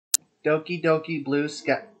Doki Doki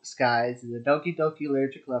Skies is a Doki Doki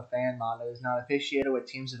Literature Club fan mod that is not affiliated with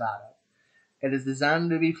Team Zavada. It is designed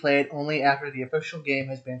to be played only after the official game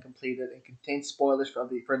has been completed and contains spoilers for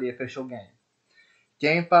the official game.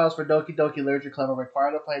 Game files for Doki Doki Literature Club are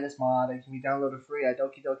required to play this mod and can be downloaded free at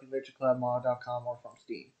dokidokiliteratureclubmod.com or from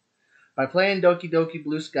Steam. By playing Doki Doki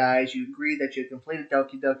Blue Skies, you agree that you have completed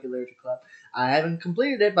Doki Doki Literature Club. I haven't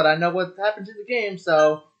completed it, but I know what happens in the game,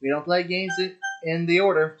 so we don't play games in the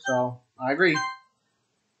order, so I agree.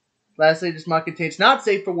 Lastly, this mod contains not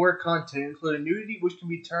safe for work content, including nudity, which can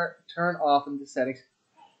be turned off in the settings.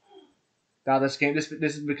 Now this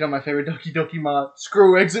has become my favorite Doki Doki mod.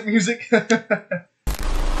 Screw exit music.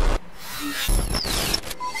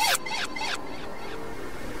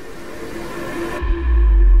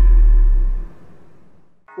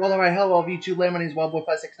 Well, alright, hello YouTube land, my name is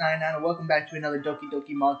WildBoy5699 and welcome back to another Doki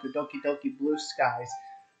Doki mod for Doki Doki Blue Skies.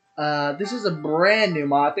 This is a brand new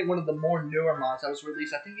mod. I think one of the more newer mods that was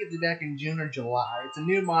released. I think it's back in June or July. It's a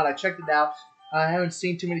new mod. I checked it out. I haven't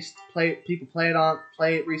seen too many people play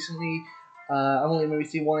it recently. I've only maybe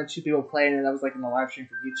seen one or two people playing it. That was like in the live stream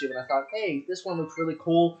for YouTube, and I thought, hey, this one looks really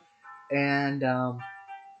cool, and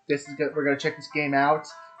this is good. We're gonna check this game out.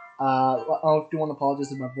 I do want to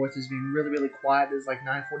apologize if my voice is being really quiet. It's like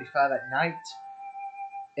 9:45 at night,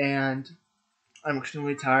 and I'm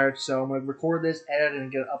extremely tired, so I'm going to record this, edit it,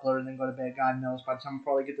 and get it uploaded, and then go to bed. God knows, by the time I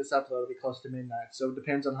probably get this uploaded, it'll be close to midnight. So it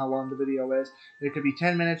depends on how long the video is. It could be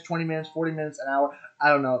 10 minutes, 20 minutes, 40 minutes, an hour. I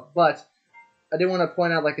don't know. But I did want to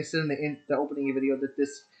point out, like I said in the opening video, that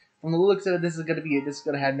this, from the looks of it, this is going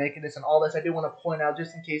to have nakedness and all this. I do want to point out,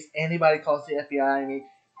 just in case anybody calls the FBI on me,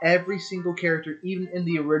 every single character, even in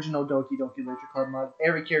the original Doki Doki Literature Club mod,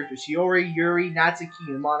 every character, Shiori, Yuri, Natsuki,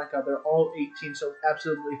 and Monica, they're all 18, so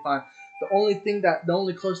absolutely fine. The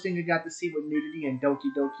only close thing I got to see with nudity and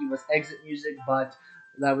Doki Doki was exit music, but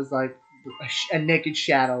that was like a naked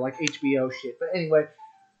shadow, like HBO shit. But anyway,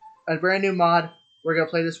 a brand new mod. We're gonna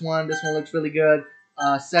play this one. This one looks really good.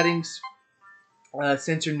 Settings,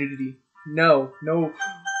 censor nudity. No,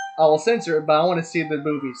 I will censor it, but I want to see the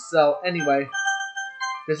movies. So anyway,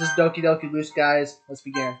 this is Doki Doki Blue Skies. Let's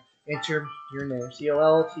begin. Enter your name.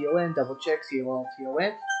 COLTON. Double check.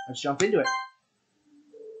 COLTON. Let's jump into it.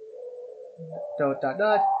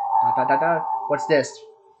 What's this?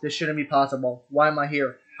 This shouldn't be possible. Why am I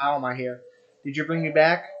here? How am I here? Did you bring me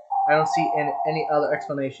back? I don't see any other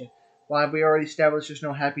explanation. Why, we already established there's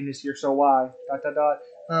no happiness here, so why?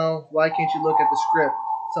 Oh, why can't you look at the script?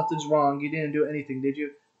 Something's wrong. You didn't do anything, did you?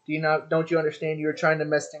 Don't you understand? You were trying to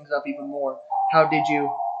mess things up even more. How did you?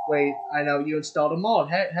 Wait, I know. You installed a mod,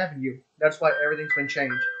 haven't you? That's why everything's been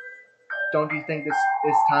changed. Don't you think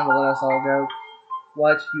it's time to let us all go?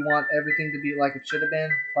 What? You want everything to be like it should have been?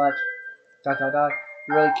 But,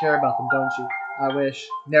 you really care about them, don't you? I wish.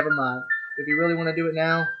 Never mind. If you really want to do it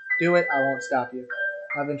now, do it. I won't stop you.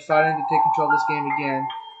 I've been fighting to take control of this game again.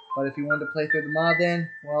 But if you want to play through the mod then,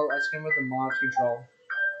 well, let's come with the mod's control.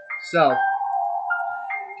 So,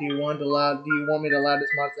 do you want me to allow this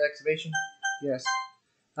mod's activation? Yes.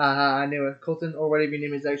 I knew it. Colton, or whatever your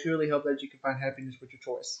name is, I truly hope that you can find happiness with your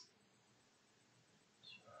choice.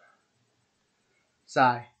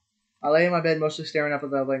 Sigh. I lay in my bed mostly staring up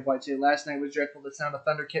at the blank white sea. Last night was dreadful. The sound of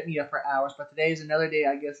thunder kept me up for hours, but today is another day,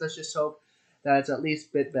 I guess. Let's just hope that it's at least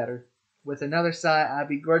a bit better. With another sigh, I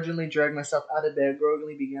begrudgingly dragged myself out of bed,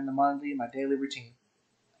 groggily began the monotony of my daily routine.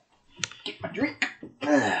 Get my drink.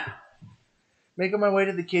 Making my way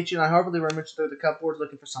to the kitchen, I hurriedly rummaged through the cupboards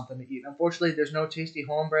looking for something to eat. Unfortunately, there's no tasty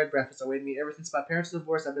homebred breakfast awaiting me. Ever since my parents'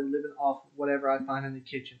 divorce, I've been living off whatever I find in the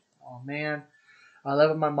kitchen. Oh, man. I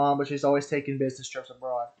live with my mom, but she's always taking business trips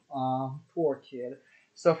abroad. Poor kid.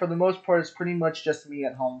 So for the most part, it's pretty much just me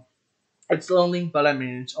at home. It's lonely, but I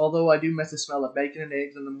manage. Although I do miss the smell of bacon and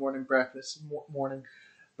eggs in the morning breakfast.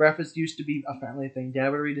 Breakfast used to be a family thing. Dad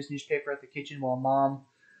would read his newspaper at the kitchen while Mom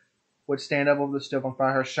would stand up over the stove and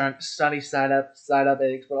fry her sunny side up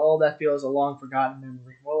eggs. But all that feels a long forgotten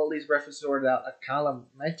memory. Well, at least breakfast sorted out. A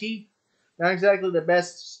calamity? Not exactly the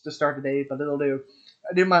best to start the day, but it'll do.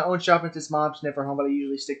 I do my own shopping since Mom's never home, but I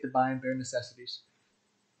usually stick to buying bare necessities.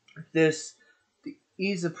 The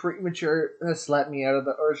ease of premature slapped me out of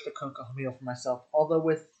the urge to cook a meal for myself.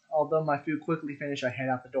 Although my food quickly finished, I head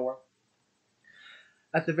out the door.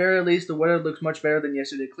 At the very least, the weather looks much better than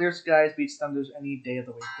yesterday. Clear skies beats thunders any day of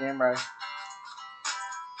the week. Damn right.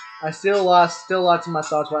 I still lost of my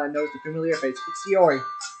thoughts when I noticed a familiar face. It's Shiori.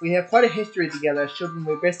 We have quite a history together. As children,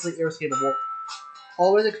 we're basically irrescapable.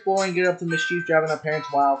 Always exploring, get up to mischief, driving our parents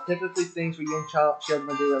wild. Typically things for young children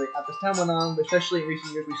to do. Really. As this time went on, especially in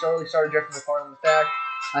recent years, we slowly started drifting apart. In fact,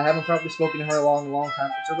 I haven't probably spoken to her in a long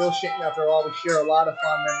time. It's a real shame after all we share a lot of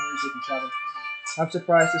fond memories with each other. I'm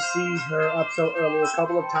surprised to see her up so early. A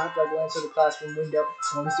couple of times I glanced at the classroom window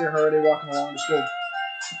and only see her already walking along to school.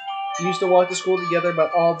 We used to walk to school together,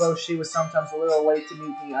 but although she was sometimes a little late to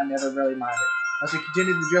meet me, I never really minded. As we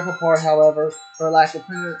continued to drift apart, however, her lack of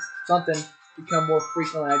something become more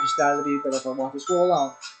frequent, I just decided to be better if I walked to school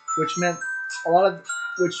alone, which meant a lot of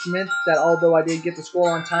which meant that although I did get to school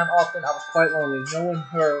on time often, I was quite lonely. Knowing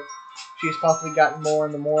her, she has possibly gotten more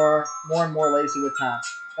and more lazy with time.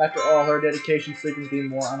 After all, her dedication, sleeping, being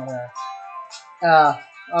more unaware. Oh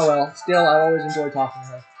well. Still, I always enjoy talking to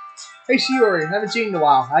her. Hey, Shiori, haven't seen you in a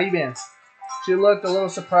while. How you been? She looked a little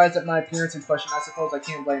surprised at my appearance and question. I suppose I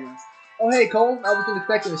can't blame her. Oh, hey, Cole. I wasn't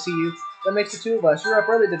expecting to see you. That makes the two of us. You're up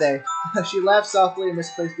early today. She laughed softly and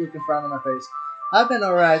misplaced look and frown on her face. I've been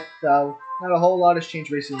alright, though. Not a whole lot has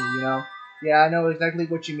changed recently, you know. Yeah, I know exactly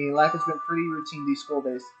what you mean. Life has been pretty routine these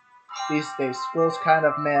days. School's kind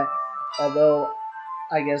of meh, although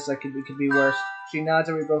I guess it could be worse. She nods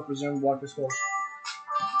and we both resumed walk to school.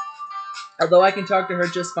 Although I can talk to her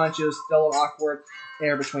just fine, she was still an awkward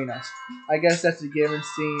air between us. I guess that's a given,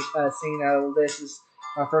 seeing this is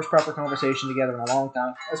our first proper conversation together in a long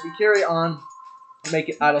time. As we carry on,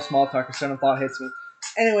 making idle small talk, a sudden thought hits me.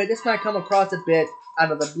 Anyway, this might come across a bit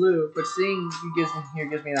out of the blue, but seeing you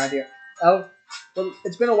gives me an idea. Oh, well,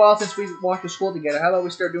 it's been a while since we walked to school together. How about we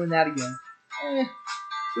start doing that again? Eh,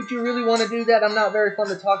 would you really want to do that? I'm not very fun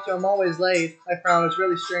to talk to. I'm always late. I found it's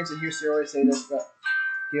really strange to hear Siri say this, but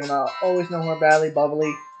given I always know her badly,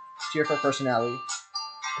 bubbly, cheerful personality.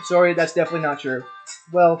 Sorry, that's definitely not true.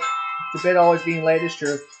 Well, the bit always being late is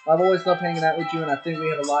true. I've always loved hanging out with you, and I think we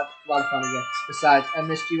have a lot of fun again. Besides, I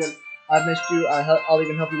missed you, and I've missed you. I'll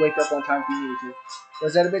even help you wake up on time if you need to.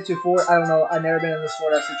 Was that a bit too forward? I don't know. I've never been in this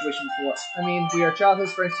sort of situation before. I mean, we are childhood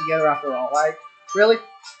friends together after all, right? Really?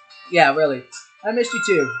 Yeah, really. I missed you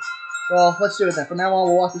too. Well, let's do it then. From now on,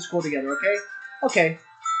 we'll walk to school together, okay? Okay.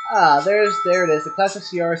 There it is. The classic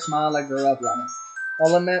Sierra smile I grew up loving.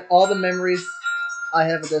 All the memories I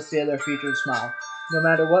have of this together featured a smile. No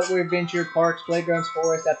matter what we adventure, parks, playgrounds,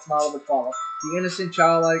 forests, that smile would follow. The innocent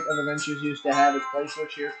childlike of adventures used to have its playful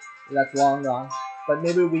cheer, that's long gone. But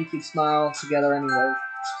maybe we could smile together anyway.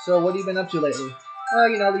 So what have you been up to lately? Well,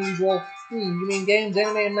 you know, the usual. You mean games,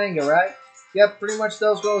 anime, and manga, right? Yep, pretty much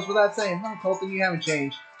those goes without saying. Huh, Colton, you haven't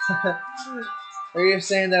changed. Are you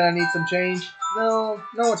saying that I need some change? No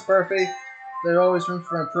one's perfect. There's always room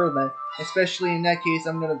for improvement. Especially in that case,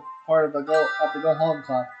 I'm gonna part of the go home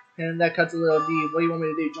club. And that cuts a little deep. What do you want me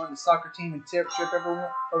to do? Join the soccer team and trip everyone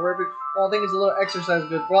over every? Well, I think it's a little exercise is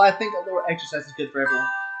good. Well, I think a little exercise is good for everyone.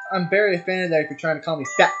 I'm very offended that if you're trying to call me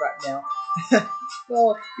fat right now.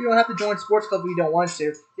 Well, you don't have to join sports club if you don't want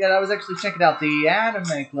to. Yeah, I was actually checking out the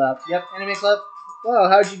anime club. Yep, anime club. Well,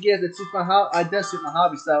 how'd you get it? It suits my it does suit my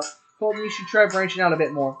hobby style. Colton, you should try branching out a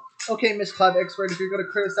bit more. Okay, Miss Club Expert, if you're going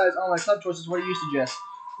to criticize all my club choices, what do you suggest?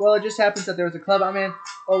 Well, it just happens that there was a club I'm in.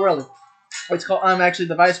 Oh, really? It's called. I'm actually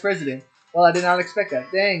the vice president. Well, I did not expect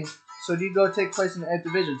that. Dang. So do you go take place in the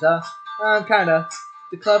divisions, huh? Kinda.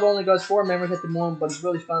 The club only goes 4 members at the moment, but it's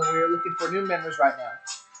really fun. We are looking for new members right now.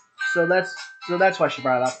 So that's why she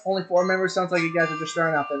brought it up. Only 4 members sounds like you guys are just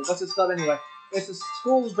starting out then. What's this club anyway? It's the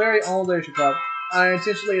school's very own literature club. I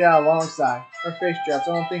intentionally laid out alongside. Her face dropped.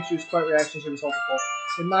 I don't think she was quite the reaction she was hoping for.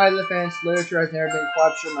 In my defense, literature has never been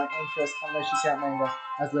quite sure my interest unless you count manga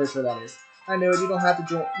as literature, that is. I knew it. You don't have to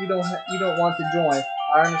join. You don't want to join.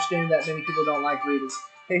 I understand that many people don't like reading.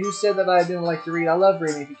 Hey, who said that I didn't like to read? I love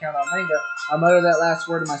reading if you count out manga. I muttered that last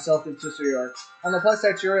word to myself into Suyori. On the plus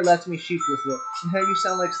side, Suyori left me sheepishly. Hey, you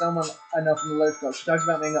sound like someone I know from the literature club. She talks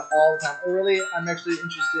about manga all the time. Oh, really? I'm actually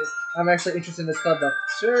interested in this club, though.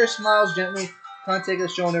 Suyori smiles gently. Contact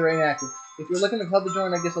is showing her inactive. If you're looking for a club to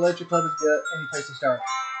join, I guess the literature club is good. Any place to start.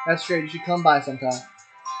 That's great. You should come by sometime.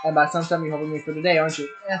 And by sometime, you're hoping me for today, aren't you?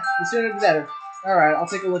 The sooner the better. Alright, I'll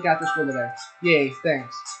take a look after school today. Yay,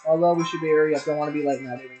 thanks. Although we should be hurry up, don't want to be late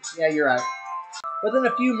now, do we? Yeah, you're right. Within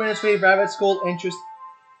a few minutes, we arrive at school, interest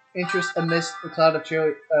amidst the cloud of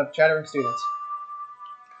chattering students.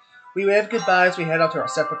 We wave goodbyes, we head out to our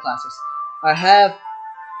separate classes. I have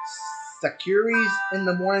Sakuris in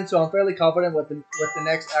the morning, so I'm fairly confident with the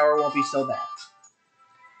next hour won't be so bad.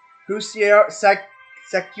 Who's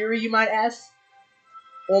Sakuri, you might ask?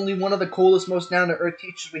 Only one of the coolest, most down-to-earth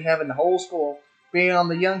teachers we have in the whole school. Being on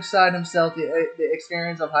the young side himself, the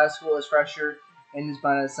experience of high school is fresher in his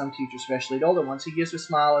mind as some teachers, especially the older ones. He gives me a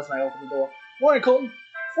smile as I open the door. Morning, Colton.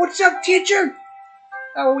 What's up, teacher?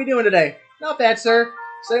 How are we doing today? Not bad, sir.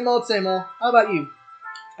 Same old, same old. How about you?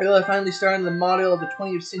 Well, I finally started the module of the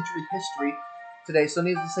 20th century history today, so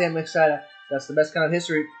needless to say, I'm excited. That's the best kind of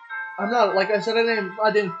history. I'm not like I said.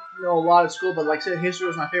 I didn't know a lot at school, but like I said, history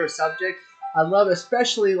was my favorite subject. I love it,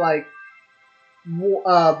 especially like the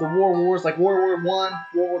wars, like World War One,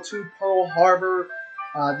 World War Two, Pearl Harbor,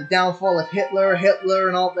 the downfall of Hitler,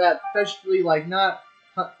 and all that. Especially like not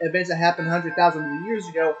events that happened hundred thousands of years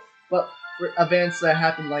ago, but for events that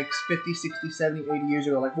happened like 50, 60, 70, 80 years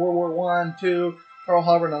ago, like World War One, Two, Pearl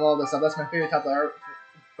Harbor, and all that stuff. That's my favorite type of art.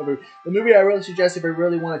 The movie I really suggest if you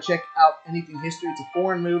really want to check out anything history, it's a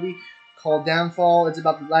foreign movie called Downfall. It's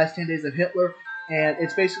about the last 10 days of Hitler, and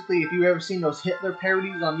it's basically, if you've ever seen those Hitler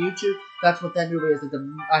parodies on YouTube, that's what that movie is.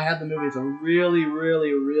 I have the movie. It's a really,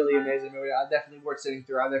 really, really amazing movie. Definitely worth sitting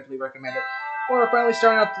through. I definitely recommend it. Or finally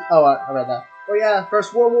starting up. I read that. Oh yeah,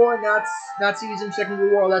 First World War, Nazism, Second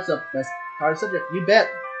World War. That's the best part of the subject. You bet.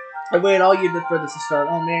 I waited all year for this to start.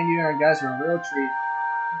 Oh man, you guys are a real treat.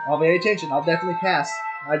 I'll pay attention. I'll definitely pass.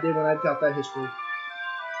 I did when I taught that history.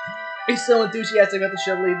 He's so enthusiastic about the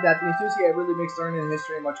show that the enthusiasm really makes learning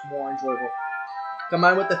history much more enjoyable.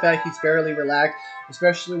 Combined with the fact he's fairly relaxed,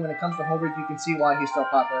 especially when it comes to homework, you can see why he's so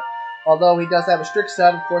popular. Although he does have a strict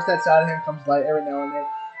side, of course that side of him comes light every now and then,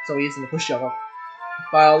 so he isn't a pushover.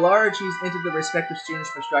 By and large, he's into the respective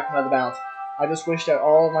students for striking by the balance. I just wish that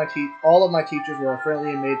all of my teachers were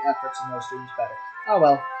friendly and made efforts to know students better. Oh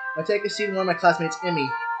well. I take a seat in one of my classmates, Emmy.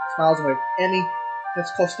 Smiles and waves. Emmy,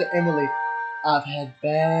 that's close to Emily. I've had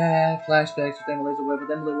bad flashbacks with Emily's Away,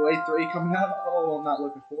 with Emily Away 3 coming out. Oh, I'm not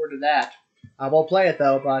looking forward to that. I won't play it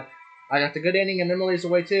though, but I got the good ending in Emily's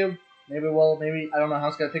Away 2. Maybe I don't know how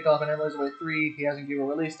it's going to pick off in Emily's Away 3. He hasn't given a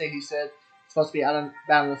release date. He said it's supposed to be out in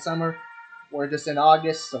the summer. We're just in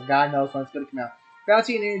August, so God knows when it's going to come out.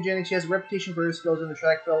 Bouncy and energetic, she has a reputation for her skills in the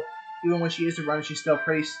track field. Even when she isn't running, she's still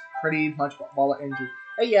pretty much ball of energy.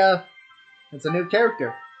 Hey, it's a new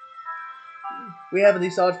character. We have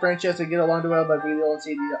these solid friendships and get along well, but we don't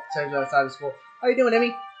see each other outside of school. How you doing,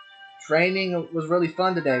 Emmy? Training was really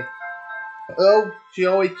fun today. Oh, she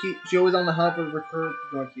always on the hunt for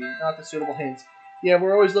recruitment, not the suitable hints. Yeah,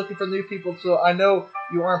 we're always looking for new people, so I know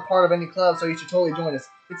you aren't part of any club, so you should totally join us.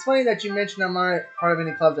 It's funny that you mentioned I'm not part of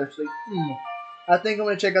any clubs, actually. I think I'm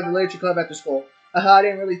going to check out the literature club after school. I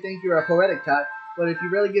didn't really think you were a poetic type, but if you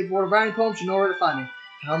really get bored of writing poems, you know where to find me.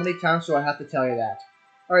 How many times do I have to tell you that?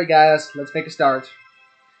 Alright guys, let's make a start.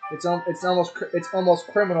 It's almost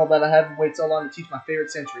criminal that I had to wait so long to teach my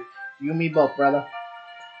favorite century. You and me both, brother.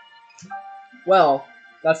 Well,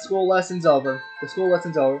 that school lesson's over. The school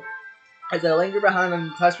lesson's over. As I linger behind and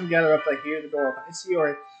the classroom gather up, I hear the door open. It's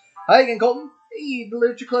Yori. Hi again, Colton. Hey, the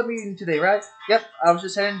literature club meeting today, right? Yep, I was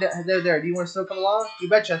just heading there. Do you want to still come along? You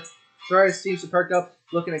betcha. Sorry, seems to perk up,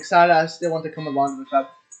 looking excited. I still want to come along to the club.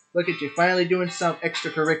 Look at you, finally doing some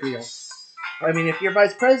extracurricular. I mean, if you're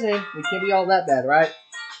vice president, it can't be all that bad, right?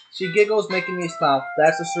 She giggles, making me smile.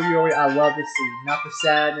 That's the Sayori I love to see, not the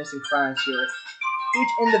sadness and crying Sayori.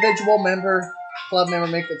 Each individual club member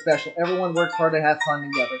makes it special. Everyone works hard to have fun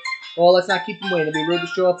together. Well, let's not keep them waiting. It'd be rude to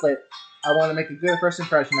show up late. I want to make a good first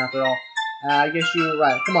impression after all. I guess you were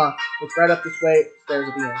right. Come on, it's right up this way. Stairs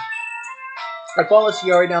at the end. I follow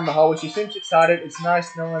Sayori down the hallway. She seems excited. It's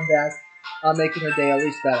nice knowing that I'm making her day at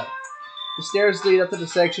least better. The stairs lead up to the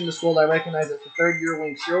section of the school I recognize as the third-year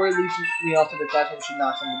wing. Sayori leads me off to the classroom when she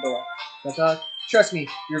knocks on the door. Trust me,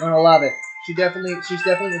 you're going to love it. She's definitely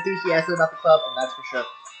enthusiastic about the club, and that's for sure.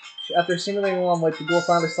 After simulating a long wait, the door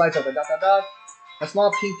finally slides open. A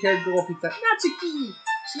small pink-haired girl peeks out. Natsuki!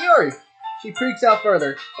 Sayori! She freaks out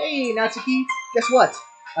further. Hey, Natsuki! Guess what?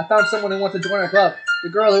 I found someone who wants to join our club. The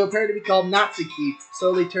girl, who appeared to be called Natsuki,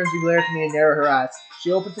 slowly turns to glare at me and narrow her eyes.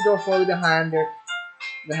 She opens the door slowly behind her.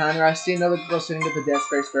 I see another girl sitting at the desk,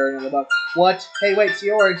 very staring at the book. What? Hey, wait,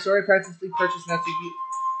 Sayori practically pushes Natsuki.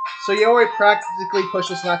 Sayori practically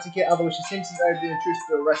pushes Natsuki out of the way. She seems to be introduced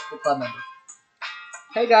to the rest of the club members.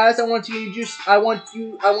 Hey guys, wanted to introduce you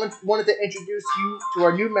to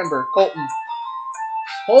our new member, Colton.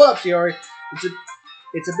 Hold up, Sayori.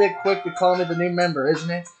 It's a bit quick to call me the new member,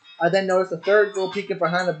 isn't it? I then noticed a third girl peeking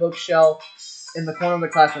behind a bookshelf in the corner of the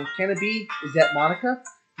classroom. Can it be? Is that Monica?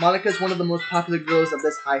 Monica is one of the most popular girls of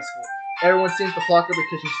this high school. Everyone seems to flock her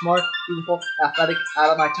because she's smart, beautiful, athletic, out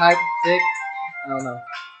of my type, thick. I don't know.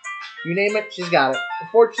 You name it, she's got it.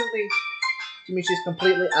 Unfortunately, to me, she's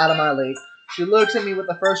completely out of my league. She looks at me with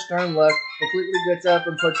the first stern look, completely gets up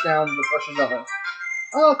and puts down the brushes of her.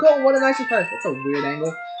 Oh, Cole, what a nice surprise. That's a weird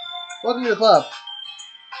angle. Welcome to the club.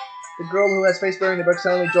 The girl who has face bearing the book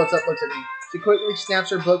suddenly jolts up, looks at me. She quickly snaps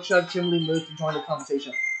her book shut, timidly moves to join the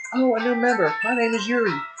conversation. Oh, a new member. My name is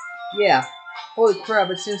Yuri. Yeah. Holy crap,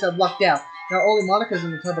 it seems I've lucked out. Now only Monica's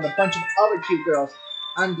in the club with a bunch of other cute girls.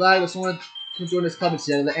 I'm glad that someone can join this club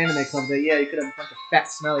instead of the anime club. Yeah, you could have a bunch of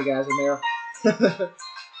fat, smelly guys in there.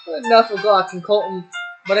 Enough of gawking, Colton.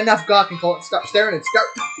 But enough gawking, Colton. Stop staring and start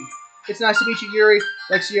talking. It's nice to meet you, Yuri.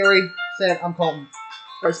 Like Yuri said, I'm Colton.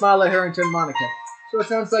 I smiled at her and turned to Monica. So it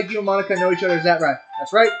sounds like you and Monica know each other, is that right?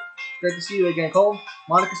 That's right. Great to see you again, Colton.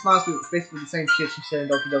 Monica smiles, but it's basically the same shit she said in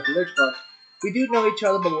Doki Doki Literature Club. We do know each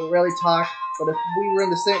other, but we rarely talk. But if we were in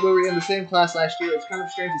the same class last year, it's kind of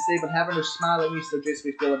strange to say, but having her smile at me still makes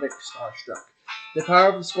me feel a bit starstruck. The power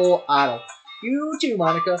of the school, idol. You too,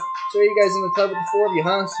 Monica. So are you guys in the club with the four of you,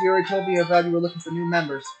 huh? So you already told me about you were looking for new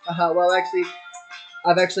members. Well, actually,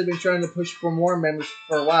 I've actually been trying to push for more members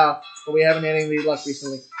for a while, but we haven't had any luck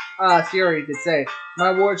recently. Siri did say,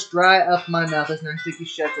 my words dry up my mouth as Nansiki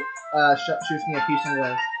shoots me a piece in the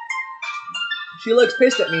way. She looks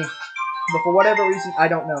pissed at me, but for whatever reason, I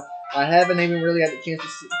don't know. I haven't even really had the chance to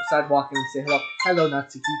sit beside walking and say hello. Hello,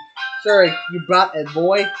 Natsuki. Sorry, you brought a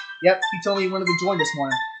boy? Yep, he told me he wanted to join this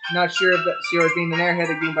morning. Not sure if Sierra's being an airhead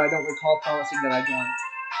again, but I don't recall promising that I joined.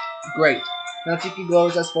 Great. Natsuki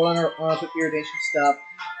glows as folding her arms with irritation stop.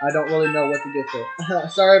 I don't really know what to get through.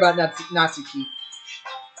 Sorry about Natsuki.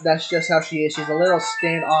 That's just how she is. She's a little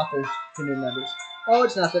standoffish to new members. Oh,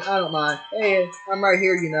 it's nothing. I don't mind. Hey, I'm right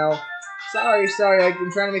here, you know. Sorry. I've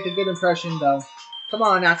been trying to make a good impression, though. Come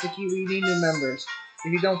on, Natsuki. We need new members.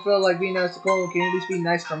 If you don't feel like being nice to Cole, can you at least be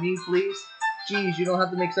nice for me, please? Geez, you don't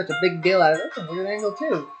have to make such a big deal out of it. That's a weird angle,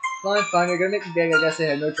 too. Fine. You're gonna make me big. I guess I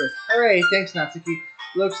had no choice. Hooray! Thanks, Natsuki.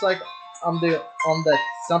 Looks like I'm the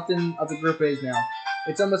something of the group is now.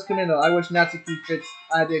 It's almost committal. I wish Natsuki fits.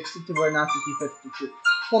 I had to accept to where Natsuki fits the truth.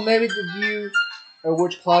 Well, maybe the view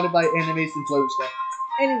which clouded by enemies influenced it.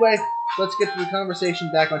 Anyway, let's get the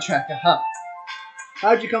conversation back on track.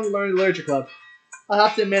 How'd you come to learn the literature club? I'll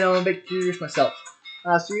have to admit I'm a bit curious myself.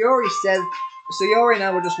 Sayori and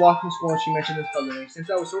I were just walking to school and she mentioned this club to me. Since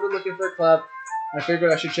I was sort of looking for a club, I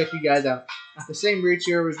figured I should check you guys out. At the same reach,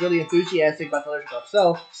 Sayori was really enthusiastic about the literature club.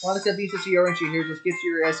 So, Monica beats Sayori and she hears us get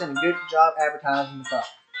your ass in and good job advertising the club.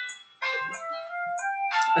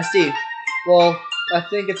 I see. Well, I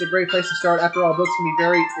think it's a great place to start. After all, books can be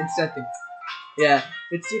very incenting. Yeah,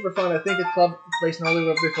 it's super fun. I think the club place in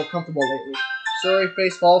Hollywood will feel comfortable lately. Sayori's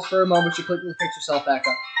face falls for a moment. She quickly picks herself back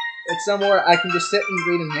up. It's somewhere I can just sit and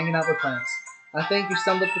read and hanging out with friends. I think you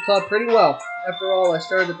summed up the club pretty well. After all, I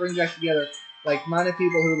started to bring back together like-minded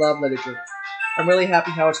people who love literature. I'm really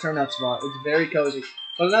happy how it's turned out so far. It's very cozy.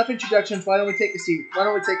 But enough introductions. Why don't we take a seat?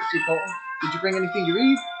 Colton? Did you bring anything to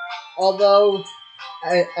read? Although,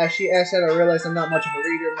 as she asked that, I realized I'm not much of a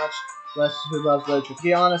reader, much less who loves literature. To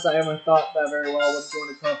be honest, I haven't thought that very well. What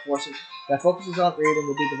joining a club forces that focuses on reading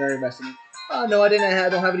will be the very best of me. No, I don't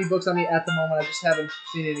have any books on me at the moment. I just haven't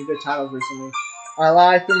seen any good titles recently. I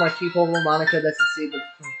lie through my keyhole. Monica doesn't see, but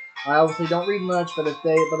I obviously don't read much. But if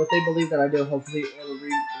they believe that I do, hopefully it'll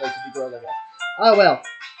read like to be girls, I guess. Oh well,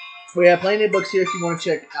 we have plenty of books here if you want to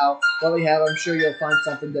check out what we have. I'm sure you'll find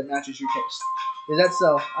something that matches your taste. Is that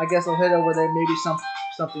so? I guess I'll head over there. Maybe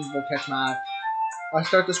something will catch my eye. I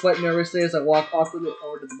start to sweat nervously as I walk awkwardly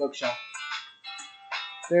over to the bookshelf.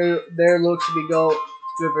 There looks to be a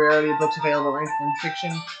good variety of books available, ranging from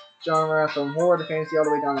fiction genre, from horror to fantasy, all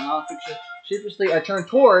the way down to nonfiction. Sheepishly, I turn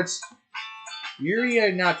towards Yuri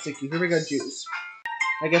Natsuki. Here we go, choose.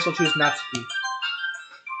 I guess I'll choose Natsuki.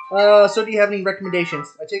 So do you have any recommendations?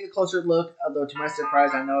 I take a closer look, although to my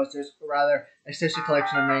surprise, I notice there's a rather extensive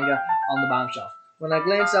collection of manga on the bottom shelf. When I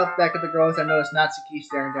glance out back at the girls, I notice Natsuki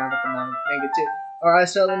staring down at the manga too. Her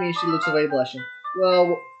eyes telling me she looks away blushing.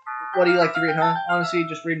 Well, what do you like to read, huh? Honestly,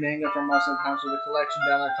 just read manga for most of the time, so the collection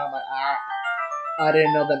down there caught my eye. I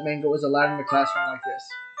didn't know that manga was allowed in the classroom like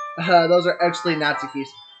this. Those are actually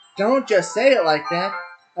Natsuki's. Don't just say it like that.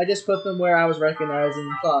 I just put them where I was recognized in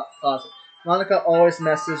the closet. Monica always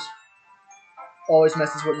messes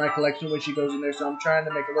with my collection when she goes in there, so I'm trying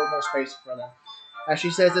to make a little more space for them. As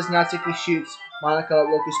she says this, Natsuki shoots Monica a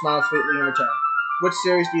look who smiles sweetly in return. Which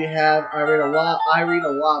series do you have? I read a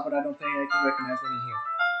lot, but I don't think I can recognize many here.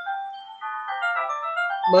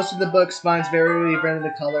 Most of the book spines very vibrant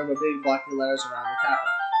color with big blocky letters around the title.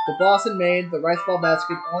 The Boston Maid, the Rice Ball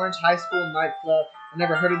Basket, Orange High School Nightclub. I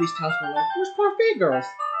never heard of these titles in my life. Who's Parfait Girls?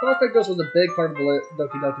 Parfait Girls was a big part of the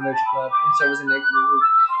Doki Doki Literature Club, and so was the next movie.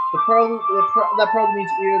 That probably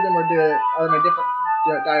means either of them are my different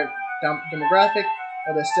demographic,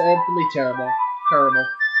 or they're simply terrible.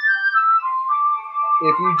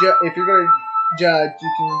 If you're gonna judge,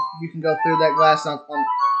 you can go through that glass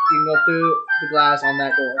you can go through the glass on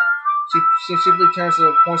that door. She simply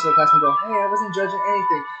points to the class and goes, "Hey, I wasn't judging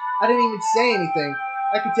anything. I didn't even say anything.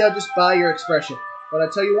 I could tell just by your expression. But I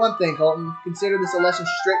tell you one thing, Colton. Consider this a lesson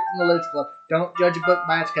straight from the Literature Club. Don't judge a book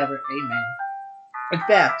by its cover. Amen." In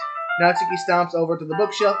fact, Natsuki stomps over to the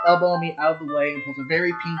bookshelf, elbowing me out of the way, and pulls a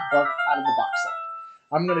very pink book out of the box set.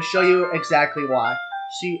 I'm going to show you exactly why.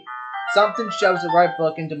 Something shoves the right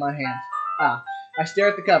book into my hands. I stare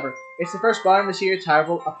at the cover. It's the first volume of the series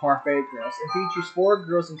titled A Parfait Girls. It features 4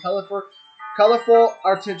 girls in colorful,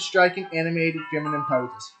 striking, animated, feminine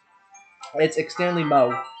poses. It's extremely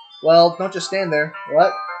Mo. Well, don't just stand there.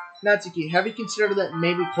 What? Natsuki, have you considered that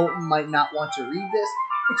maybe Colton might not want to read this?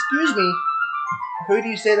 Excuse me? Who do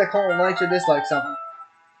you say that Colton likes or dislikes something?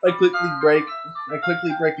 I quickly break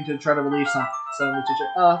into try to relieve something.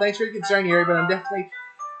 Thanks for your concern, Yuri, but I'm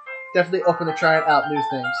definitely open to trying out new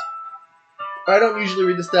things. I don't usually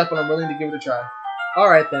read this stuff, but I'm willing to give it a try.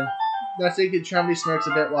 Alright then. Natsuki charmingly smirks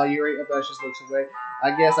a bit while Yuri abashes looks away.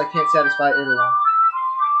 I guess I can't satisfy everyone.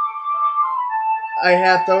 I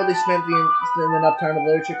have thoroughly spent enough time at the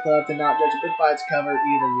Literature Club to not judge a book by its cover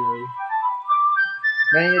either, Yuri.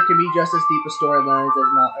 Manga can be just as deep a storylines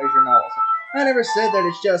as your novels. I never said that.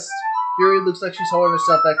 It's just Yuri looks like she's holding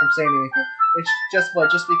herself back from saying anything. It's just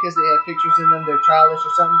because they have pictures in them, they're childish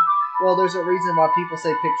or something. Well, there's a reason why people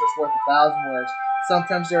say pictures worth 1,000 words.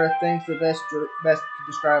 Sometimes there are things that best to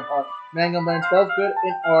describe art. Manga blends both good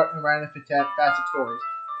in art and writing fantastic stories.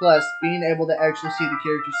 Plus, being able to actually see the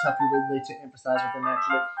characters help you relate to empathize with them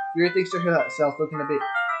naturally. Yuri thinks to herself, looking a bit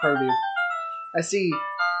pervy. I see.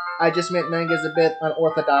 I just meant manga is a bit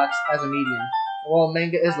unorthodox as a medium. Well,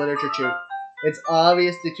 manga is literature too. It's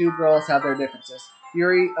obvious the two girls have their differences.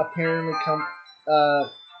 Yuri apparently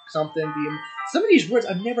some of these words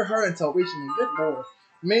I've never heard until recently. Good lord.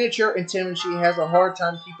 Miniature and timid, she has a hard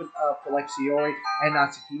time keeping up with like Sayori and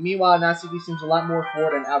Natsuki. Meanwhile, Natsuki seems a lot more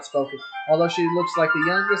forward and outspoken. Although she looks like the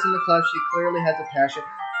youngest in the club, she clearly has a passion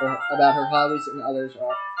about her hobbies and others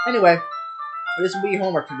are. Anyway, this will be your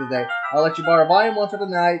homework for today. I'll let you borrow volume 1 for the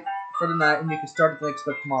night, and you can start the next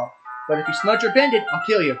book tomorrow. But if you smudge or bend it, I'll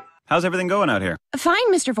kill you. How's everything going out here?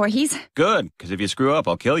 Fine, Mr. Voorhees. Good, because if you screw up,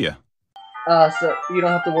 I'll kill you. So you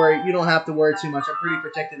don't have to worry. You don't have to worry too much. I'm pretty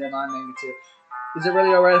protected at my manga too. Is it really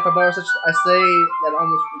alright if I borrow such? I say that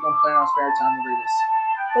almost don't plan on spare time to read this.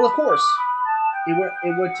 Well, of course.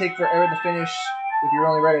 It would take forever to finish if you're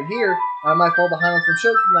only read it here. I might fall behind on some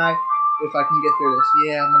shows tonight if I can get through this.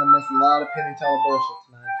 Yeah, I'm gonna miss a lot of Penn and Teller bullshit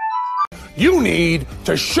tonight. You need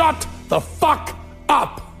to shut the fuck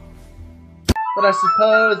up! But I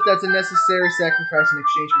suppose that's a necessary sacrifice in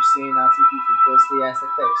exchange for seeing Natsuki's enthusiastic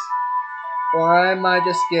face. Or am I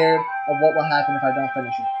just scared of what will happen if I don't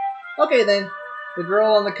finish it? Okay then. The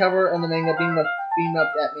girl on the cover and the manga beamed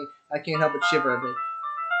up at me. I can't help but shiver a bit.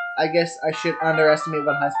 I guess I should underestimate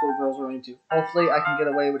what high school girls are into. Hopefully I can get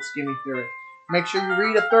away with skimming through it. Make sure you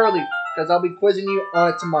read it thoroughly, because I'll be quizzing you on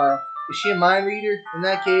it tomorrow. Is she a mind reader? In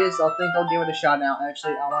that case, I'll give it a shot now.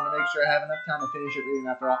 Actually, I want to make sure I have enough time to finish it reading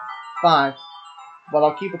after all. Fine. But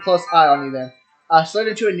I'll keep a close eye on you then. I slid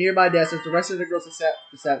into a nearby desk as the rest of the girls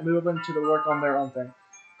sat moving to the work on their own thing.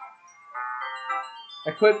 I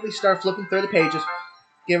quickly start flipping through the pages.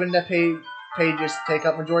 Given that pages take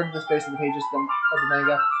up majority of the space of the pages of the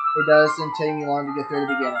manga, it doesn't take me long to get through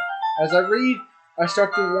the beginning. As I read, I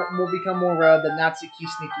start to become more aware that Natsuki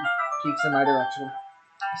sneaking peeks in my direction.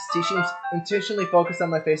 She seems intentionally focused on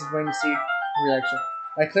my face, waiting to see reaction.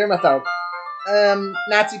 I clear my throat.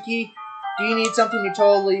 Natsuki, do you need something? You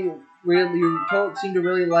seem to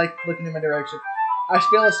really like looking in my direction. I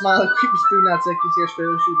feel a smile creeping through Natsuki's hair,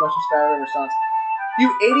 she blushes back in response. You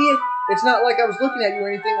idiot! It's not like I was looking at you or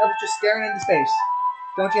anything, I was just staring into space.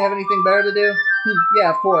 Don't you have anything better to do? Yeah,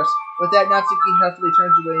 of course. With that, Natsuki heftily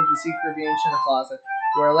turns away into the secret range in the closet,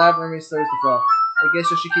 where a loud memory stirs the flow. I guess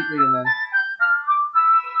I should keep reading then.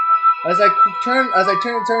 As I turn,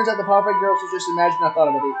 it turns out the Parfait Girls was just imagining I thought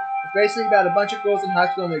about it. It's basically about a bunch of girls in high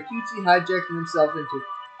school and their cutesy hijacking themselves into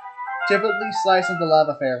typically slice into love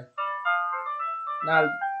affair. I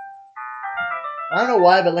don't know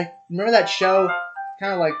why, but like, remember that show?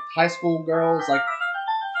 Kind of like high school girls, like,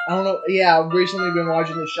 I don't know. Yeah, I've recently been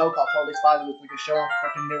watching this show called Totally Spies. It was like a show on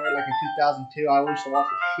Cartoon Network, like in 2002. I used to watch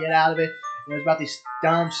the shit out of it. And it was about these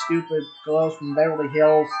dumb, stupid girls from Beverly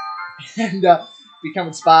Hills and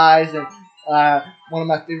becoming spies. And one of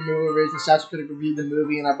my favorite movies, and Sasha could have reviewed the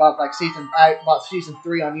movie. And I bought season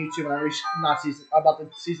 3 on YouTube, and I bought the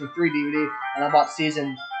season 3 DVD, and I bought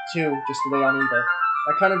season 2 just today on eBay.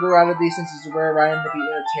 I kind of grew out of these since it's rare writing to be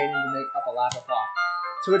entertaining to make up a laugh or plot.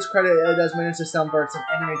 To its credit, it does manage to subvert some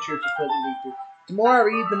anime tropes completely lead through. The more I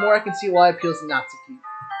read, the more I can see why it appeals to Natsuki.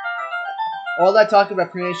 All that talk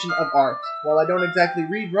about creation of art. While I don't exactly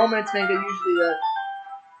read romance manga, usually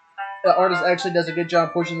the artist actually does a good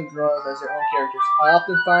job pushing the girls as their own characters. I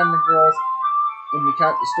often find the girls in the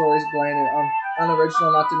stories bland and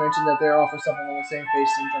unoriginal, not to mention that they're all for suffering from the same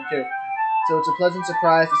face syndrome too. So it's a pleasant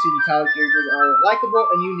surprise to see the title characters are likable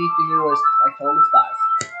and unique in their ways, like Totally Spies.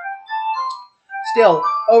 Still,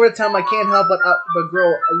 over time, I can't help but grow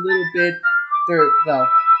a little bit through, though.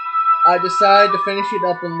 I decided to finish it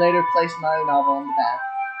up and later place my novel in the bag.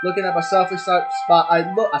 Looking up a softly spot, I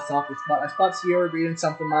spot Sierra reading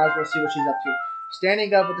something. Might as well see what she's up to.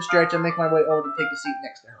 Standing up with a stretch, I make my way over to take a seat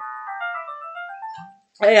next to her.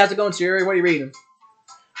 Hey, how's it going, Sierra? What are you reading?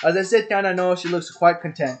 As I sit down, I notice she looks quite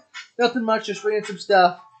content. Nothing much, just reading some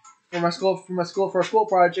stuff for a school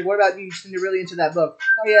project. What about you? You seem to be really into that book.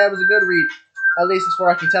 Oh yeah, it was a good read. At least as far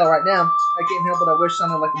as I can tell right now. I can't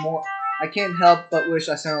help but wish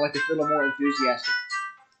I sounded like a little more enthusiastic.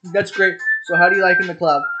 That's great. So how do you like in the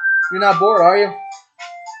club? You're not bored, are you?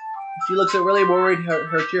 She looks really worried,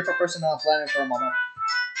 her cheerful personality flattened for a moment.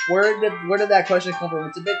 Where did that question come from?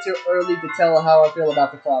 It's a bit too early to tell how I feel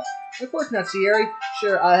about the club. Of course not, Sierra.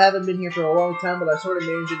 Sure, I haven't been here for a long time, but I sort of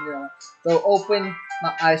managed it, though open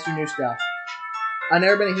my eyes to new stuff. I've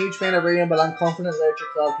never been a huge fan of reading, but I'm confident Literature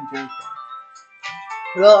Club can change things.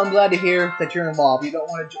 Well, I'm glad to hear that you're involved. If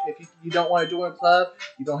you don't want to join a club,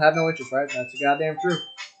 you don't have no interest, right? That's the goddamn truth.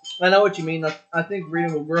 I know what you mean. I think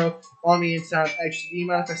reading will grow on me and sound extra. Do you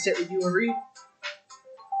mind if I sit with you and read?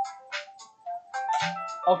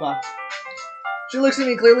 Okay. She looks at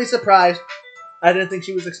me clearly surprised. I didn't think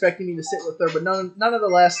she was expecting me to sit with her, but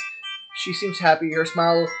nonetheless, she seems happy. Her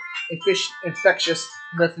smile infectious,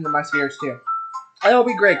 lifting my spirits too. That'll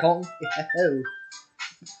be great, Colton.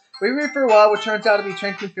 We read for a while, which turns out to be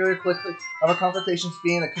tranquil fairly quickly of our conversations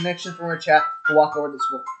being a connection from our chat to walk over to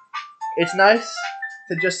school. It's nice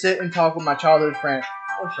to just sit and talk with my childhood friend.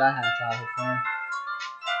 I wish I had a childhood friend.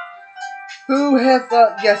 Who had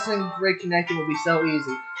thought guessing reconnecting would be so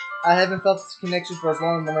easy? I haven't felt this connection for as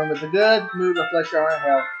long as I remember. The good mood reflects her on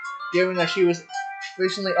well, given that she was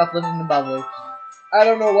recently uplifting and bubbly. I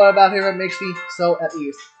don't know what about her that makes me so at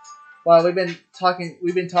ease. Well, we've been talking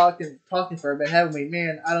for a bit, haven't we?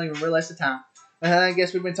 Man, I don't even realize the time. And I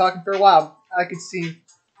guess we've been talking for a while. I can see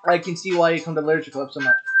why you come to Literature Club so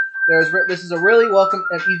much. This is a really welcome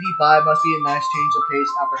and easy vibe. Must be a nice change of pace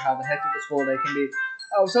after how the hectic the school day can be.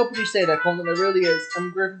 I was hoping you say that, Coleman. It really is. I'm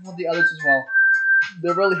grateful for the others as well.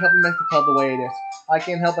 They're really helping make the club the way it is. I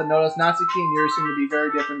can't help but notice Natsuki and Yuri seem to be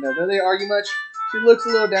very different though. Do they argue much? She looks a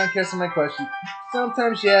little downcast on my question.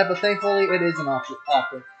 Sometimes, yeah, but thankfully it isn't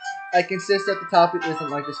often. I can insist that the topic isn't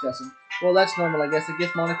like discussing. Well, that's normal, I guess. I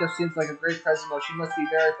guess Monica seems like a great president, though. She must be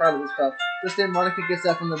very proud of this club. Just then, Monica gets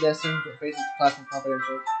up from the desk and faces the classroom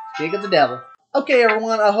confidentially. Speak of the devil. Okay,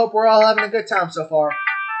 everyone, I hope we're all having a good time so far.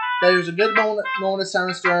 There's a good moment of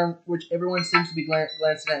silence during which everyone seems to be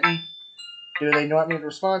glancing at me. Do they not need a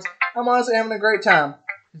response? I'm honestly having a great time.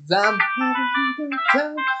 'Cause I'm having a good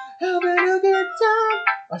time, having a good time.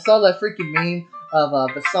 I saw that freaking meme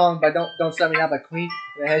of the song by Don't Stop Me Now by Queen.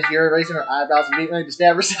 And it has Yuri raising her eyebrows and getting ready to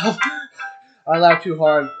stab herself. I laughed too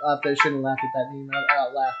hard. I shouldn't laugh at that meme. I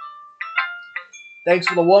laughed. Thanks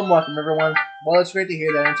for the warm welcome, everyone. Well, it's great to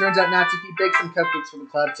hear that. And it turns out Natsuki baked some cupcakes for the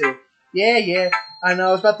club, too. Yeah. I know.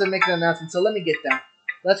 I was about to make an announcement, so let me get them.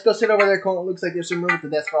 Let's go sit over there, Colton. It looks like there's some room at the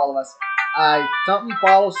desk for all of us. Something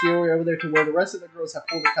follows Yuri over there to where the rest of the girls have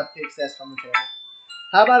pulled the cupcakes desk from the table.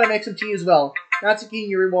 How about I make some tea as well? Natsuki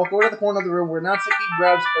and Yuri walk over to the corner of the room where Natsuki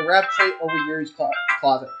grabs a wrap tray over Yuri's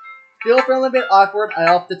closet. Still feeling a bit awkward, I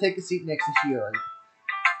opt to take a seat next to Yuri.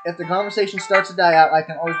 If the conversation starts to die out, I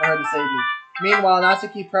can always run her to save me. Meanwhile,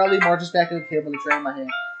 Natsuki proudly marches back to the table, the tray in my hand.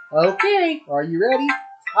 Okay, are you ready?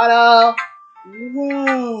 Ta-da!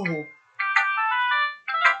 Whoa!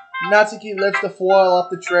 Natsuki lifts the foil off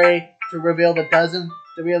the tray to reveal a dozen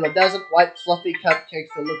white fluffy cupcakes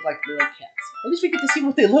that look like little cats. At least we get to see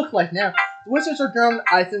what they look like now. The whiskers are drawn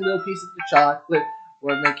icing little pieces of chocolate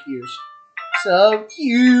or make ears. So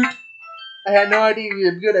cute! I had no idea you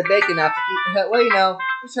were good at baking, Natsuki. Wait now,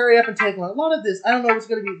 just hurry up and take one. A lot of this, I don't know if it's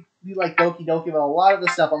going to be like Doki Doki, but a lot of the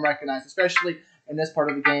stuff I'm recognized, especially in this part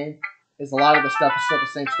of the game, is a lot of the stuff is still the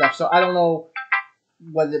same stuff. So I don't know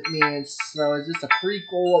what it means. So is this a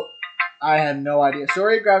prequel? I have no idea.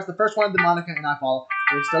 Sori grabs the first one of the Monica and I follow.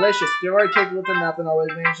 It's delicious. Sori takes a look at the map and always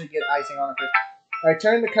managed to get icing on her face. I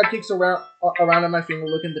turn the cupcakes around on my finger,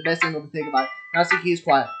 looking at the best angle to take a bite. Natsuki is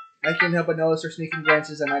quiet. I can't help but notice her sneaking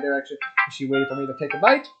glances in my direction. Is she waiting for me to take a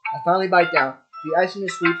bite? I finally bite down. The icing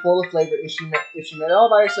is sweet, full of flavor. If she made it all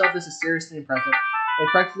by herself, this is seriously impressive. It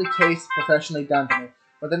practically tastes professionally done to me.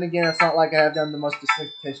 But then again, it's not like I have done the most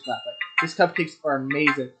distinct taste flatly. These cupcakes are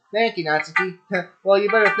amazing. Thank you, Natsuki. Well, you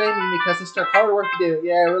better thank me because this took hard work to do.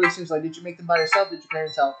 Yeah, it really seems like. Did you make them by yourself? Did your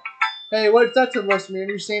parents help? Hey, what's that supposed to mean?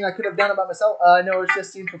 You're saying I could have done it by myself? No, it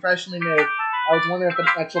just seemed professionally made. I was wondering if an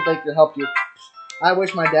actual baker helped you. I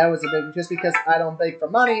wish my dad was a baker. Just because I don't bake for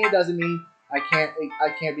money, it doesn't mean I can't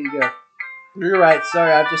be good. You're right.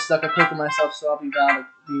 Sorry, I've just stuck a cook in myself, so I'll be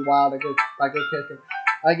wild by good cooking.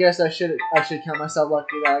 I guess I should count myself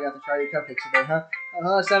lucky that I got to try your cupcakes today, huh?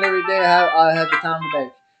 It's not every day I have the time to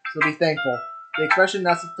bake, so be thankful. The expression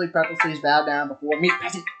not to sleep practically is bow down before meat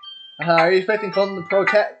peasant. Are you expecting Colton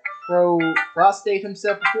to prostate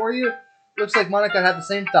himself before you? Looks like Monica had the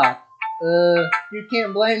same thought. You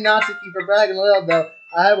can't blame Natsuki for bragging a little, though.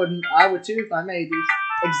 I would too if I made these.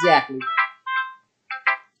 Exactly.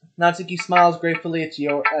 Natsuki smiles gratefully at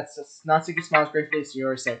Chiyo's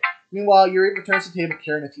sake. Meanwhile, Yuri returns to the table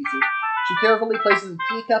carrying a tea set. She carefully places a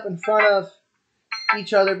teacup in front of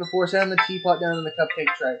each other before setting the teapot down on the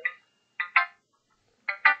cupcake tray.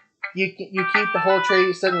 You keep the whole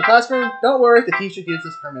tray set in the classroom? Don't worry, the teacher gives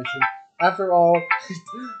us permission. After all,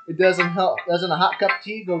 it doesn't a hot cup of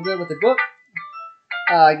tea go good with a book?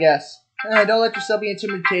 I guess. Don't let yourself be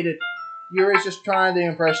intimidated. Yuri's just trying to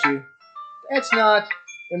impress you. It's not.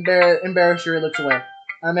 Embarrassed, Yuri looks away.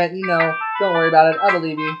 I meant, don't worry about it. I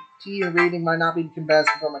believe you. Tea and reading might not be the best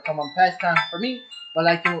from a common pastime for me, but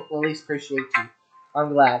I can at least appreciate tea.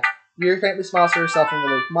 I'm glad. Yuri faintly smiles to herself in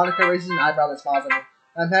relief. Monica raises an eyebrow that smiles at me.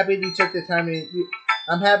 I'm happy that you took the time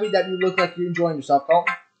I'm happy that you look like you're enjoying yourself,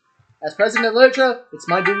 Colton. As president of literature, it's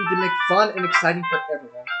my duty to make fun and exciting for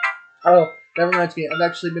everyone. Oh, that reminds me. I've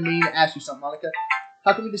actually been meaning to ask you something, Monica.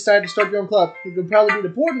 How come you decided to start your own club? You could probably be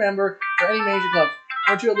the board member for any major clubs.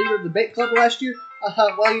 Weren't you a leader of the debate club last year?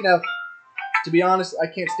 Well, to be honest, I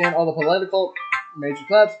can't stand all the political major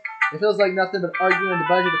clubs. It feels like nothing but arguing the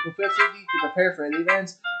budget of publicity to prepare for the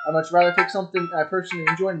events. I'd much rather take something I personally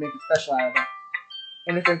enjoy and make it special out of it.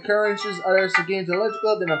 And if it encourages others to get into the literature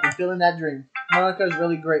club, then I'm fulfilling that dream. Monica is a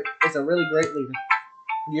really great leader.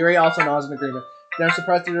 Yuri also nods in agreement. Then I'm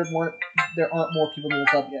surprised that there aren't more people in the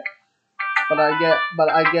club yet. But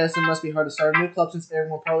I guess it must be hard to start a new club since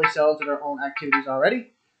everyone probably sells to their own activities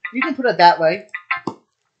already. You can put it that way.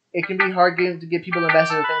 It can be hard to get people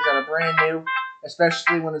invested in things that are brand new,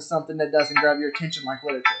 especially when it's something that doesn't grab your attention like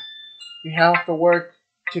literature. You have to work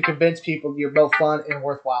to convince people you're both fun and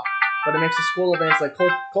worthwhile. But it makes the school events like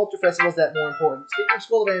culture festivals that more important. Speaking of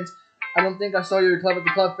school events, I don't think I saw your club at the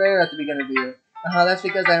club fair at the beginning of the year. That's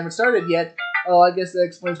because I haven't started yet. Oh, I guess that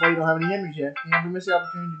explains why you don't have any members yet. We missed the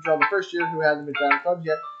opportunity to draw the first year who hasn't been found in clubs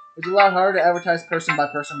yet. It's a lot harder to advertise person by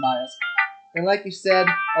person bias. And like you said,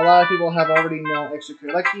 a lot of people have already known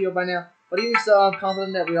extracurricular like you by now. But even so, I'm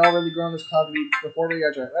confident that we all really grown this club before we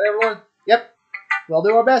graduate. Right, everyone? Yep. We'll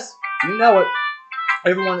do our best. You know it.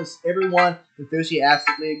 Everyone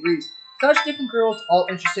enthusiastically agrees. Such different girls, all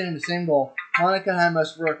interested in the same goal. Monica and I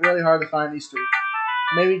must work really hard to find these three.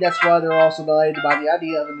 Maybe that's why they're also delighted by the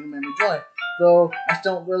idea of a new member joining. Though I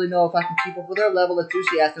still don't really know if I can keep up with their level of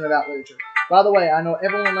enthusiasm about literature. By the way, I know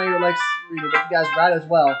everyone here likes reading, but you guys write as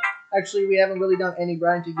well. Actually, we haven't really done any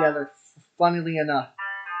writing together, funnily enough.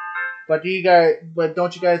 But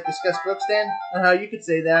don't you guys discuss books then? You could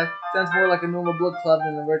say that. Sounds more like a normal book club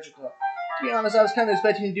than a literature club. To be honest, I was kind of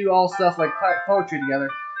expecting to do all stuff like poetry together.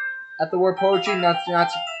 At the word poetry,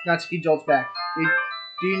 Natsuki jolts back.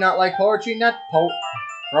 Do you not like poetry? Not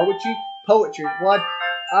poetry? Poetry. What?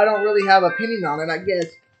 I don't really have an opinion on it, I guess.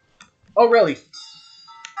 Oh, really?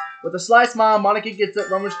 With a sly smile, Monica gets up,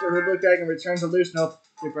 rummages through her book bag, and returns a loose notebook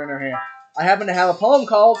in her hand. I happen to have a poem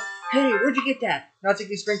called, Hey, where'd you get that?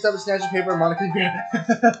 Natsuki springs up and snatches paper, and Monica grabs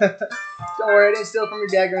it. Don't worry, I didn't steal it from your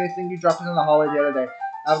bag or anything. You dropped it in the hallway the other day.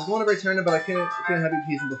 I was going to return it, but I couldn't have you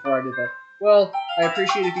peasant before I did that. Well, I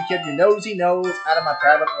appreciate if you kept your nosy nose out of my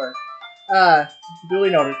private work. Duly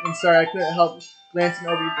noted. And sorry, I couldn't help glancing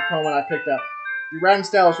over the poem I picked up. Your writing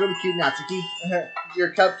style is really cute, Natsuki.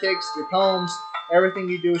 Your cupcakes, your poems, everything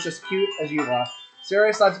you do is just cute as you are.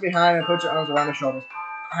 Sarah slides behind and puts her arms around her shoulders.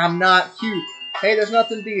 I'm not cute. Hey, there's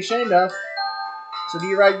nothing to be ashamed of. So do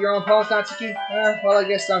you write your own poems, Natsuki? Well, I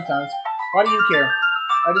guess sometimes. Why do you care?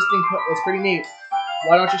 I just think it's pretty neat.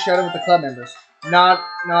 Why don't you share it with the club members? Not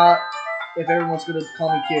if everyone's going to call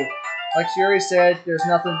me cute. Like Yuri said, there's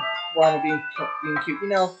nothing wrong with being cute. If you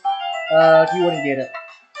wouldn't get it.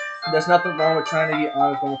 There's nothing wrong with trying to get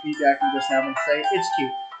honest with feedback and just have them say, it's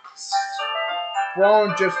cute.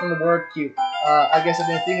 Grown just from the word cute. I guess I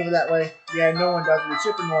didn't think of it that way. Yeah, no one does it. It's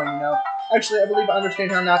super annoying, Actually, I believe I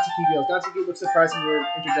understand how Natsuki feels. Natsuki looks surprised in your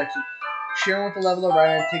interjection. Sharing with the level of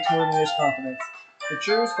writing takes more than just confidence. The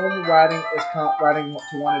truest form of writing is writing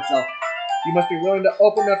to one itself. You must be willing to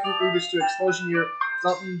open up your readers to exposing your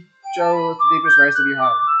something shows the deepest race of your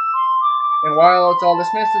heart. And while it's all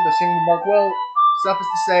dismissive, the single remark will, suffice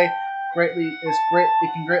to say, it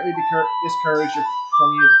can greatly discourage you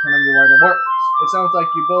from you to put on your writing work. It sounds like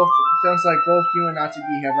both you and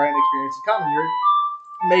Natsuki have writing experience in common. Yuri.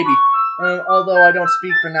 Maybe. Although I don't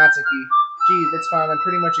speak for Natsuki. Geez, it's fine. I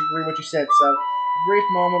pretty much agree with what you said, so. A brief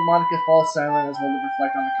moment, Monica falls silent as well to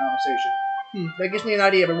reflect on the conversation. That gives me an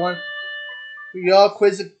idea, everyone. We all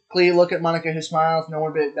quizzically look at Monica, who smiles, no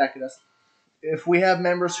one bit back at us. If we have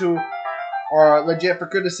members who are legit for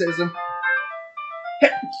criticism,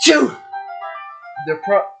 chew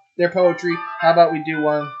their poetry, how about we do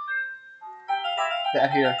one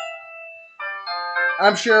that here?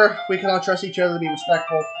 I'm sure we can all trust each other to be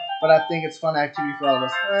respectful, but I think it's a fun activity for all of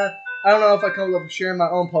us. I don't know if I come up with sharing my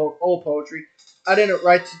own old poetry. I didn't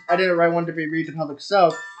write one to be read to public,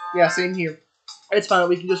 so yeah, same here. It's fine.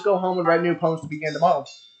 We can just go home and write new poems to begin tomorrow.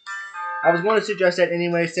 I was going to suggest that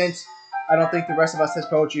anyway, since I don't think the rest of us has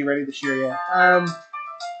poetry ready this year yet.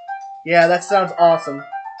 Yeah, that sounds awesome.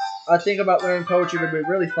 I think about learning poetry would be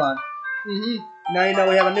really fun. Now you know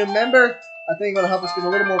we have a new member. I think it'll help us get a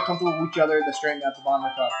little more comfortable with each other to straighten out the bond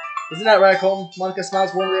of the club. Isn't that right, Colton? Monica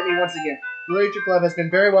smiles warmly at me once again. The Literature Club has been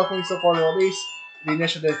very welcoming so far, to at least the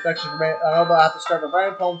initial affection for me. Although I have to start with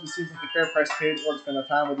writing poems, it seems like a fair price paid or to spend the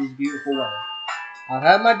time with these beautiful women. I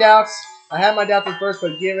had my doubts at first,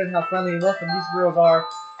 but given how friendly and welcome these girls are,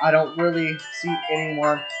 I don't really see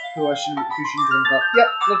anyone who shouldn't join up. Yep,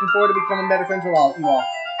 looking forward to becoming better friends with you all.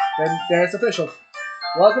 Then it's official.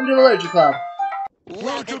 Welcome to the Literature Club.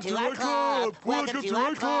 Welcome to our club! Welcome to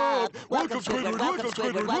our club! Welcome, Squidward! Welcome,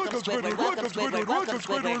 Squidward! Welcome, Squidward! Welcome, Squidward! Welcome,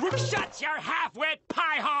 Squidward! Shut your half-wit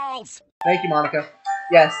pie holes! Thank you, Monica.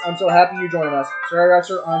 Yes, I'm so happy you're joining us. Sorry, wraps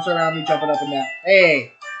her arms around me, jumping up and down.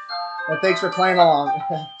 Hey! And thanks for playing along.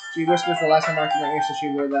 She whispers the last remark in her ear so she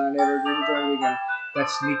would that I never agreed to join it again. That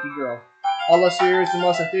sneaky girl. All the serious and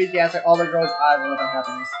most enthusiastic, all the girls' eyes lit up in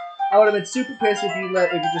happiness. I would have been super pissed if you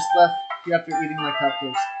just left you after eating my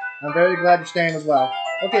cupcakes. I'm very glad you're staying as well.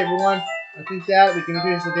 Okay, everyone. I think that we can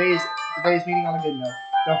finish today's meeting on a good note.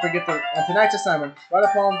 Don't forget tonight's assignment. Write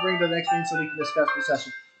a poem, bring it to the next meeting so we can discuss the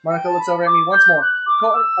session. Monica looks over at me once more.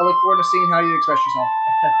 Colton, I look forward to seeing how you express yourself.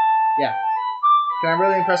 Yeah. Can I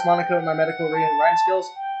really impress Monica with my medical reading and writing skills?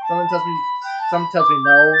 Something tells me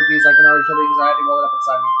no. Geez, I can already feel the anxiety welling up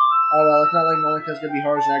inside me. Oh well, it's not like Monica's gonna be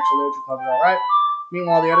harsh and actual literature club girl, right?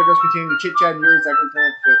 Meanwhile, the other girls continue to chit-chat and Yuri's actually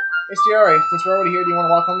cleaning up the food. Hey, Stiari, since we're already here, do you want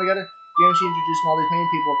to walk home together? Given she introduced all these painted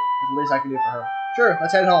people, it's the least I can do for her. Sure,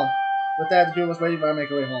 let's head home. With that, the two of us waiting while I make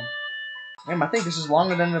our way home. Damn, I think this is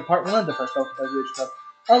longer than the part 1 of the first Doki Doki Literature Club.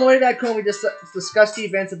 On the way back home, we discussed the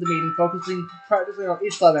events of the meeting, focusing practically on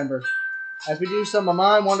each club member. As we do so, my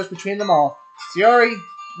mind wanders between them all. Sayori,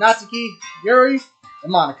 Natsuki, Yuri,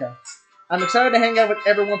 and Monica. I'm excited to hang out with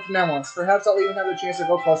everyone from now on. Perhaps I'll even have the chance to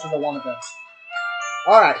go closer to one of them.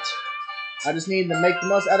 Alright. I just need to make the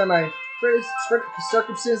most out of my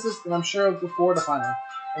circumstances, and I'm sure I'll look forward to finding them.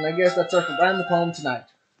 And I guess that's our for writing the poem tonight.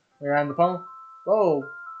 We're writing the poem? Whoa.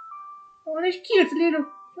 Oh, that's cute. It's a little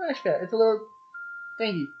flashback. It's a little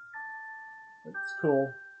thingy. That's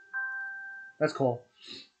cool. That's cool.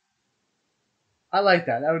 I like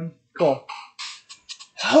that. That would be cool.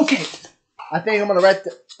 Okay. I think I'm gonna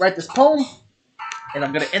write this poem, and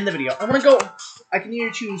I'm gonna end the video. I can either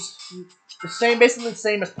choose basically the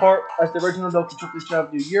same as the original Doki Doki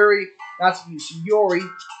Club. Do Yuri, Natsuki, Sayori.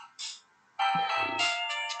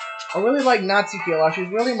 I really like Natsuki a lot. She's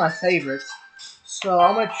really my favorite. So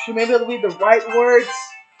I'm gonna maybe it'll be the right words.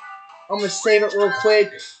 I'm gonna save it real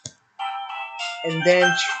quick, and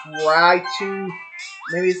then try to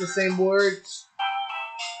maybe it's the same words.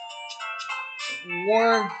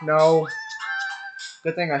 No.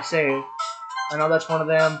 Good thing I saved. I know that's one of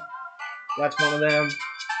them. That's one of them.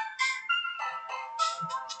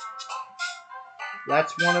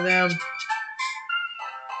 That's one of them.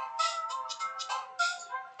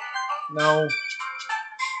 No.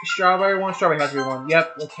 Strawberry one? Strawberry has to be one.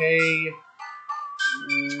 Yep, okay.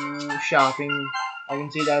 Shopping. I can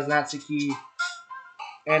see that as Natsuki.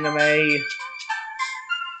 Anime.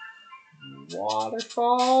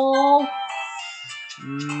 Waterfall.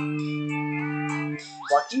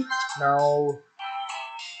 Lucky? No.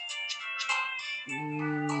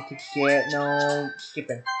 To get, no.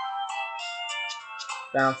 Skipping.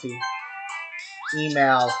 Bouncy.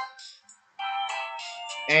 Email.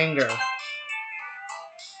 Anger.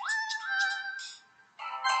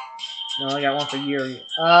 No, I got one for Yuri.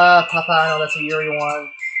 Papa, no, that's a Yuri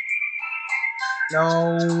one.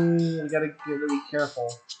 No, we gotta get really careful.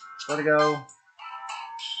 Vertigo.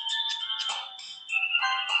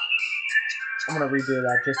 I'm gonna redo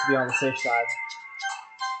that just to be on the safe side.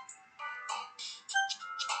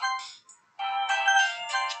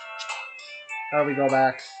 How do we go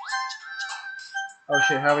back? Oh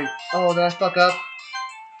shit, how do we... Oh, did I fuck up?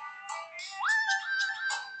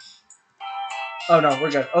 Oh no,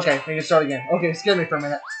 we're good. Okay, we can start again. Okay, scare me for a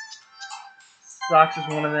minute. Socks is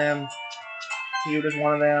one of them. Cute is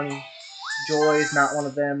one of them. Joy is not one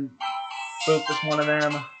of them. Boop is one of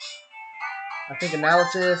them. I think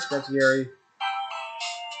analysis, that's Yuri.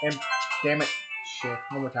 And damn it. Shit,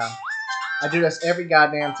 one more time. I do this every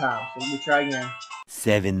goddamn time, so let me try again.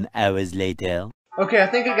 7 hours later. Okay, I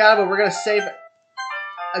think I got it, but we're gonna save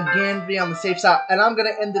again, be on the safe side. And I'm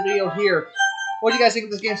gonna end the video here. What do you guys think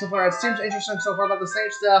of this game so far? It seems interesting so far, about the same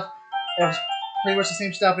stuff. It was pretty much the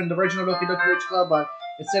same stuff in the original Doki Doki Literature Club, but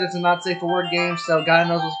it said it's a not safe for work game, so God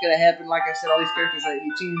knows what's gonna happen. Like I said, all these characters are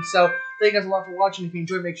 18. So thank you guys a lot for watching. If you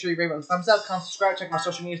enjoyed, make sure you rate it with a thumbs up, comment, subscribe, check my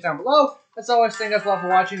social medias down below. As always, thank you guys a lot for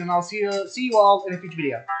watching, and I'll see you all in a future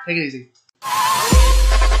video. Take it easy.